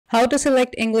How to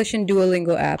select English in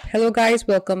Duolingo app. Hello guys,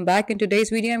 welcome back. In today's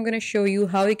video, I'm going to show you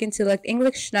how you can select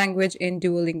English language in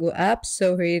Duolingo app.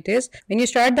 So here it is. When you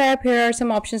start the app, here are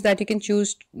some options that you can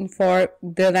choose for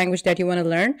the language that you want to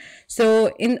learn.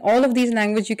 So in all of these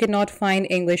languages, you cannot find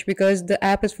English because the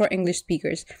app is for English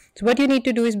speakers. So what you need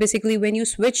to do is basically when you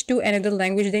switch to another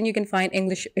language, then you can find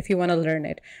English if you want to learn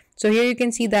it. So here you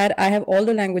can see that I have all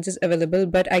the languages available,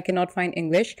 but I cannot find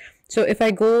English. So if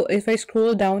I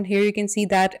scroll down here, you can see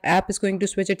that app is going to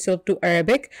switch itself to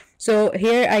Arabic. So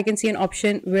here I can see an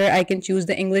option where I can choose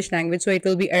the English language. So it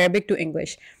will be Arabic to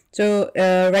English. So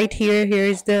right here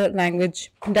is the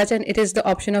language Dutch, and it is the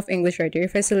option of English right here.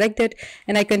 If I select it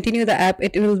and I continue the app,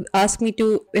 it will ask me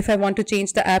to if I want to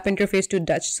change the app interface to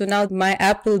Dutch. So now my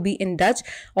app will be in Dutch.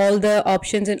 All the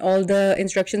options and all the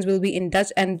instructions will be in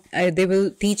Dutch, and they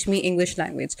will teach me English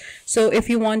language. So if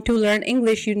you want to learn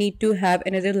English, you need to have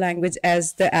another language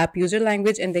as the app user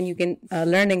language, and then you can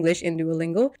learn English in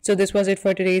Duolingo. So this was it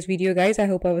for today's video, guys. I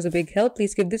hope I was a big help.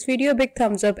 Please give this video a big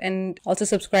thumbs up and also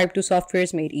subscribe to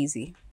Softwares Made Easy.